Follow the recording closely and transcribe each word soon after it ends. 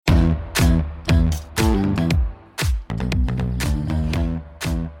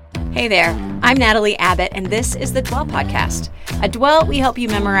Hey there, I'm Natalie Abbott, and this is the Dwell Podcast. At Dwell, we help you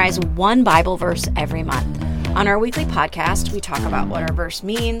memorize one Bible verse every month. On our weekly podcast, we talk about what our verse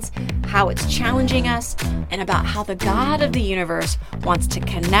means, how it's challenging us, and about how the God of the universe wants to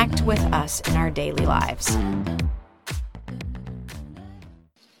connect with us in our daily lives.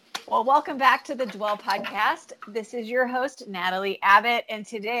 Well, welcome back to the Dwell Podcast. This is your host, Natalie Abbott, and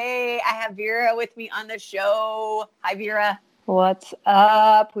today I have Vera with me on the show. Hi, Vera. What's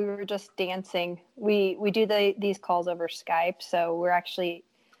up? We were just dancing. We do these calls over Skype, so we're actually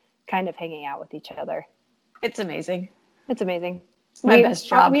kind of hanging out with each other. It's amazing. It's amazing. It's my best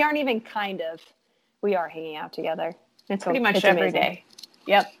job. We aren't even kind of. We are hanging out together. It's pretty much it's every amazing. day.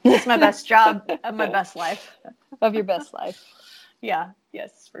 Yep. It's my best job of my best life. Of your best life. Yeah.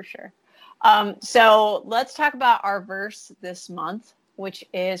 Yes, for sure. So let's talk about our verse this month, which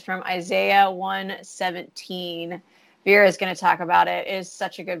is from Isaiah 1:17. Vera is going to talk about it. It is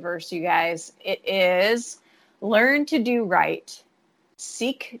such a good verse, you guys. It is, learn to do right,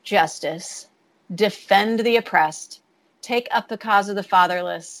 seek justice, defend the oppressed, take up the cause of the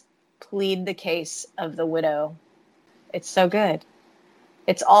fatherless, plead the case of the widow. It's so good.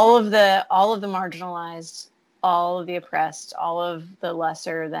 It's all of the marginalized, all of the oppressed, all of the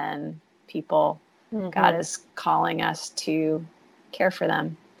lesser than people. Mm-hmm. God is calling us to care for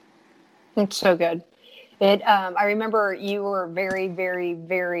them. It's so good. I remember you were very, very,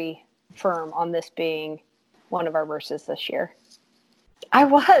 very firm on this being one of our verses this year. I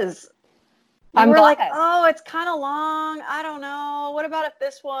was. I'm glad. like, oh, it's kind of long. I don't know. What about if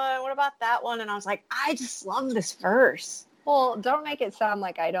this one? What about that one? And I was like, I just love this verse. Well, don't make it sound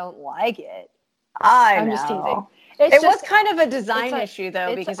like I don't like it. I'm just teasing. It was kind of a design issue,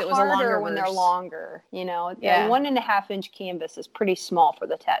 though, because it was a longer when verse. They're longer. You know, yeah. The 1.5-inch canvas is pretty small for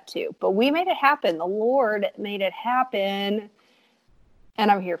the tattoo, but we made it happen. The Lord made it happen,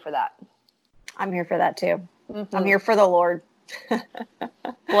 and I'm here for that. I'm here for that too. Mm-hmm. I'm here for the Lord.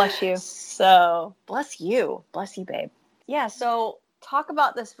 Bless you. So bless you, babe. Yeah. So talk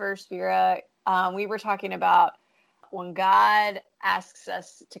about this verse, Vera. We were talking about when God asks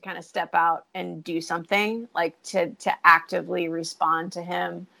us to kind of step out and do something, like to actively respond to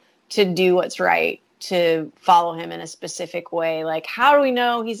him, to do what's right, to follow him in a specific way. Like, how do we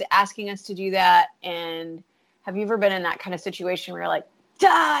know he's asking us to do that? And have you ever been in that kind of situation where you're like,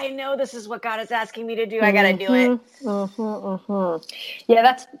 I know this is what God is asking me to do. I got to do it. Mm-hmm, mm-hmm.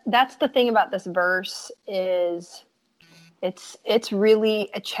 Yeah, that's the thing about this verse is it's really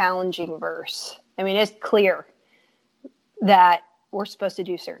a challenging verse. I mean, it's clear that we're supposed to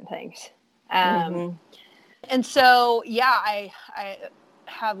do certain things. And so, yeah, I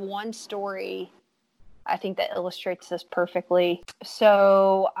have one story, I think, that illustrates this perfectly.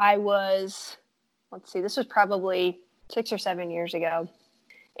 So this was probably 6 or 7 years ago.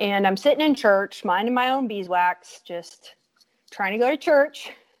 And I'm sitting in church, minding my own beeswax, just trying to go to church.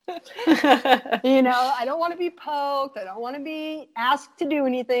 You know, I don't want to be poked. I don't want to be asked to do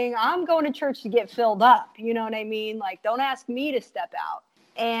anything. I'm going to church to get filled up. You know what I mean? Like, don't ask me to step out.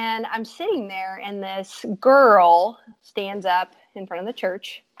 And I'm sitting there, and this girl stands up in front of the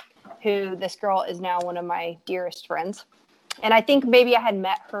church, this girl is now one of my dearest friends. And I think maybe I had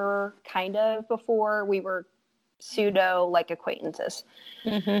met her kind of before. We were pseudo like acquaintances.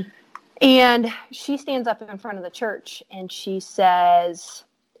 Mm-hmm. And she stands up in front of the church and she says,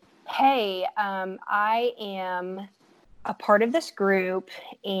 hey, I am a part of this group,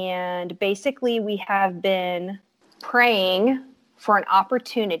 and basically we have been praying for an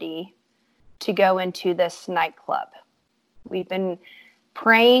opportunity to go into this nightclub. We've been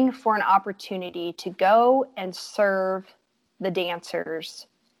praying for an opportunity to go and serve the dancers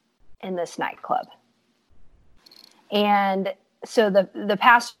in this nightclub. And so the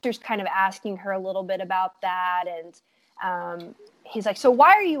pastor's kind of asking her a little bit about that. And he's like, so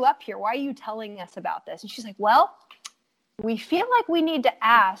why are you up here? Why are you telling us about this? And she's like, well, we feel like we need to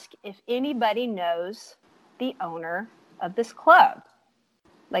ask if anybody knows the owner of this club.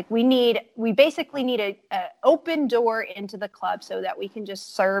 Like we basically need a open door into the club so that we can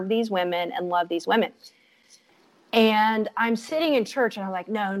just serve these women and love these women. And I'm sitting in church and I'm like,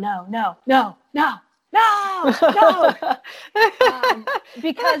 no.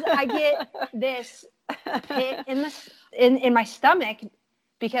 Because I get this pit in my stomach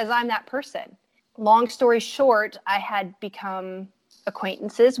because I'm that person. Long story short, I had become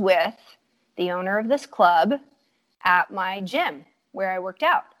acquaintances with the owner of this club at my gym where I worked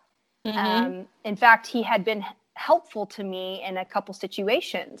out. Mm-hmm. In fact, he had been helpful to me in a couple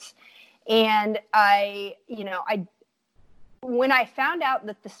situations. And when I found out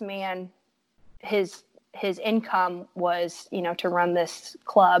that this man, his his income was, to run this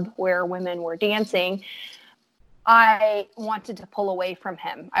club where women were dancing, I wanted to pull away from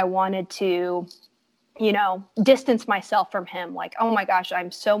him. I wanted to, distance myself from him. Like, oh my gosh,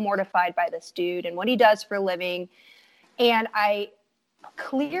 I'm so mortified by this dude and what he does for a living. And I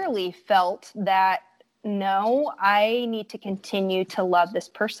clearly felt that, no, I need to continue to love this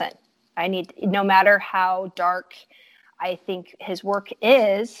person. No matter how dark I think his work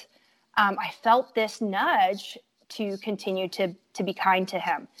is, I felt this nudge to continue to be kind to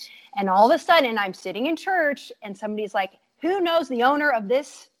him. And all of a sudden I'm sitting in church and somebody's like, who knows the owner of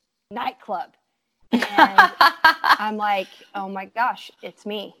this nightclub? And I'm like, oh my gosh, it's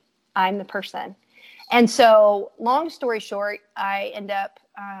me. I'm the person. And so long story short, I end up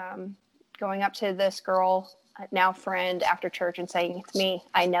going up to this girl, now friend, after church and saying, it's me.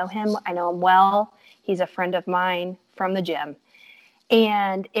 I know him. I know him well. He's a friend of mine from the gym.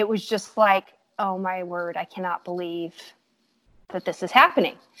 And it was just like, oh my word, I cannot believe that this is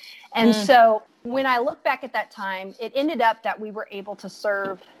happening. And so when I look back at that time, it ended up that we were able to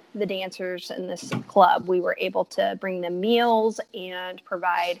serve the dancers in this club. We were able to bring them meals and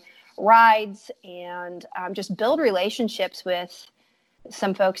provide rides and just build relationships with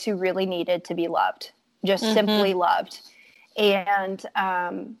some folks who really needed to be loved, just simply loved. And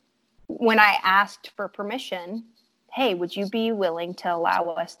when I asked for permission, hey, would you be willing to allow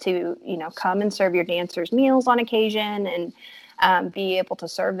us to, come and serve your dancers meals on occasion and be able to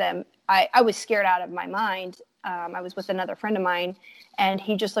serve them? I was scared out of my mind. I was with another friend of mine, and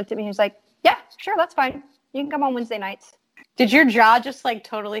he just looked at me. He was like, yeah, sure, that's fine. You can come on Wednesday nights. Did your jaw just like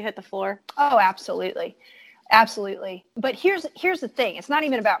totally hit the floor? Oh, absolutely. Absolutely. But here's the thing. It's not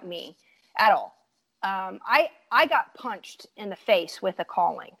even about me at all. I got punched in the face with a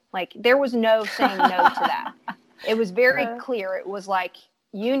calling. Like, there was no saying no to that. It was very clear. It was like,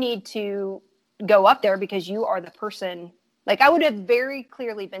 you need to go up there because you are the person. Like, I would have very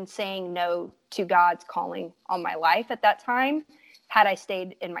clearly been saying no to God's calling on my life at that time had I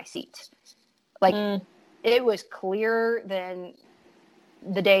stayed in my seat. Like, it was clearer than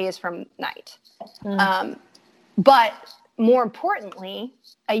the day is from night. But more importantly,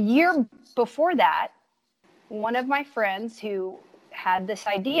 a year before that, one of my friends who had this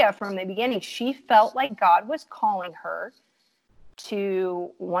idea from the beginning, she felt like God was calling her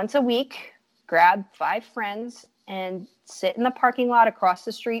to once a week grab 5 friends and sit in the parking lot across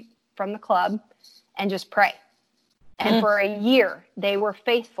the street from the club and just pray. And for a year, they were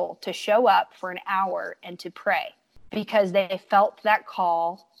faithful to show up for an hour and to pray because they felt that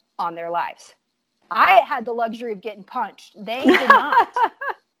call on their lives. I had the luxury of getting punched. They did not.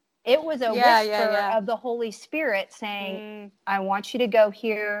 It was a whisper of the Holy Spirit saying, I want you to go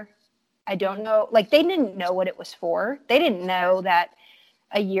here. I don't know. Like, they didn't know what it was for. They didn't know that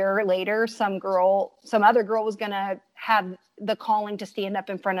a year later, some other girl was going to have the calling to stand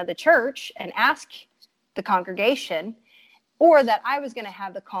up in front of the church and ask the congregation, or that I was going to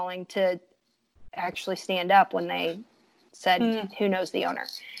have the calling to actually stand up when they said, who knows the owner?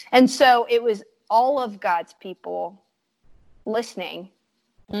 And so it was all of God's people listening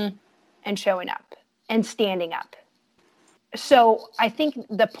and showing up and standing up. So I think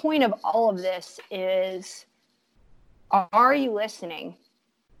the point of all of this is, are you listening?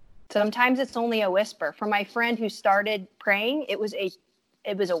 Sometimes it's only a whisper. For my friend who started praying, it was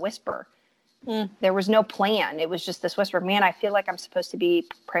a whisper. There was no plan. It was just this whisper, man, I feel like I'm supposed to be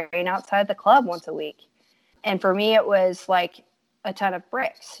praying outside the club once a week. And for me, it was like a ton of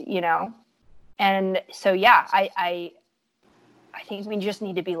bricks, And so, yeah, I think we just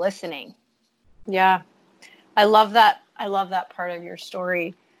need to be listening. Yeah. I love that. I love that part of your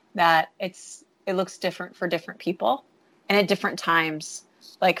story, that it looks different for different people and at different times.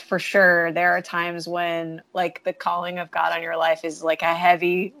 Like, for sure, there are times when, like, the calling of God on your life is like a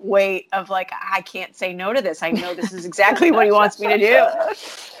heavy weight of like, I can't say no to this. I know this is exactly what he wants me to do.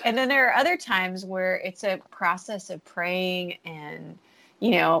 And then there are other times where it's a process of praying and,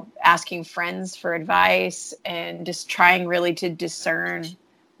 asking friends for advice and just trying really to discern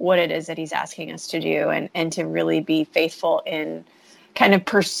what it is that he's asking us to do and to really be faithful in kind of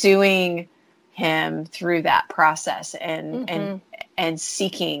pursuing him through that process and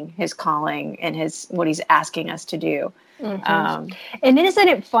seeking his calling and what he's asking us to do. And isn't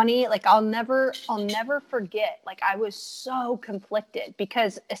it funny? Like, I'll never forget, like, I was so conflicted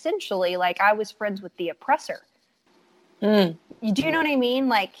because essentially, like, I was friends with the oppressor. Do you know what I mean?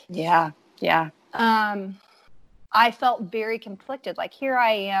 Like, yeah. I felt very conflicted. Like, here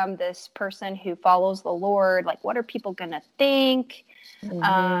I am, this person who follows the Lord. Like, what are people going to think?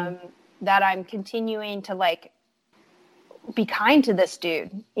 That I'm continuing to, like, be kind to this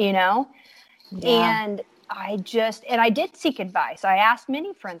dude, Yeah. And I did seek advice. I asked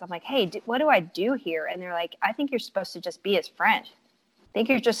many friends, I'm like, hey, what do I do here? And they're like, I think you're supposed to just be his friend. I think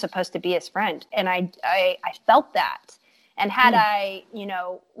you're just supposed to be his friend. And I felt that. And had I,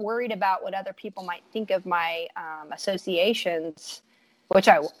 worried about what other people might think of my associations, which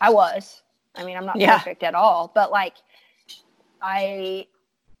I was, I mean, I'm not perfect at all, but like I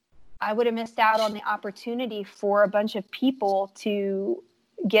would have missed out on the opportunity for a bunch of people to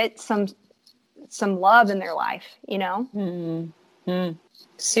get some love in their life, Mm-hmm.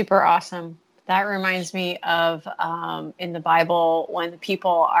 Super awesome. That reminds me of in the Bible when the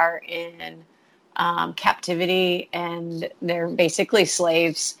people are in captivity and they're basically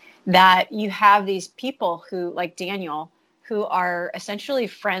slaves, that you have these people who, like Daniel, who are essentially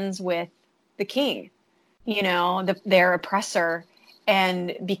friends with the king, their oppressor.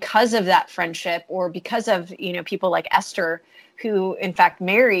 And because of that friendship, or because of, people like Esther, who in fact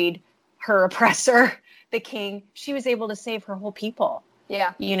married her oppressor, the king, she was able to save her whole people.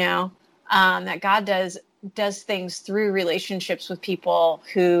 Yeah. That God does things through relationships with people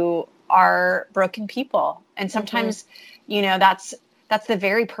who are broken people. And sometimes, that's the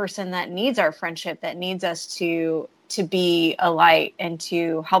very person that needs our friendship, that needs us to be a light and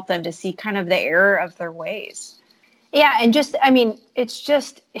to help them to see kind of the error of their ways. Yeah. And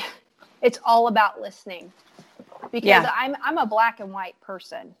it's all about listening, because I'm a black and white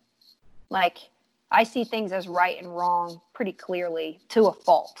person. Like, I see things as right and wrong pretty clearly to a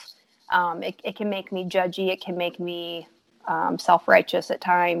fault. It can make me judgy. It can make me self-righteous at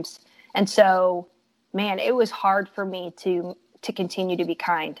times. And so, man, it was hard for me to continue to be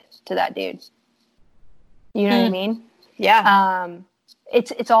kind to that dude. You know what I mean? Yeah.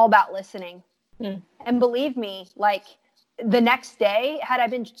 It's all about listening. Mm. And believe me, like, the next day, had I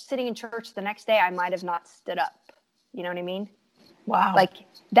been sitting in church the next day, I might have not stood up. You know what I mean? Wow. Like,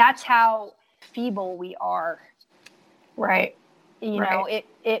 that's how feeble we are. Right.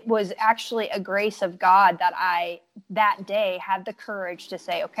 It was actually a grace of God that I that day had the courage to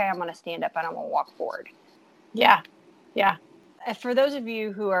say, okay, I'm going to stand up and I'm going to walk forward. Yeah. Yeah. For those of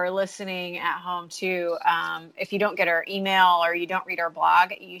you who are listening at home too, if you don't get our email or you don't read our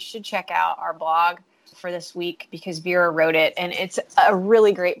blog, you should check out our blog for this week, because Vera wrote it. And it's a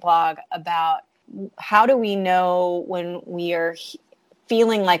really great blog about how do we know when we are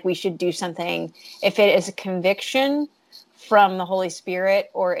feeling like we should do something, if it is a conviction from the Holy Spirit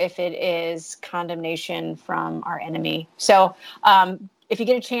or if it is condemnation from our enemy. So if you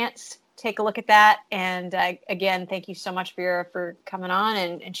get a chance, take a look at that. And again, thank you so much, Vera, for coming on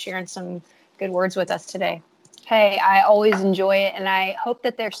and sharing some good words with us today. Hey, I always enjoy it. And I hope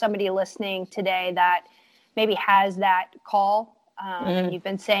that there's somebody listening today that maybe has that call and you've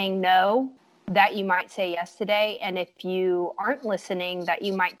been saying no, that you might say yes today. And if you aren't listening, that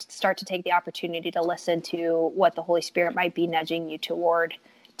you might start to take the opportunity to listen to what the Holy Spirit might be nudging you toward,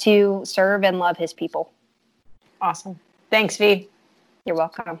 to serve and love his people. Awesome. Thanks, V. You're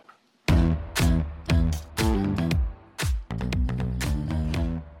welcome.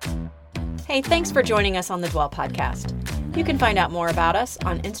 Hey, thanks for joining us on the Dwell Podcast. You can find out more about us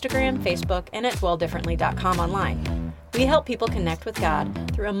on Instagram, Facebook, and at dwelldifferently.com online. We help people connect with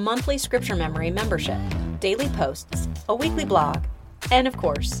God through a monthly scripture memory membership, daily posts, a weekly blog, and of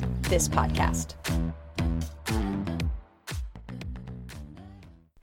course, this podcast.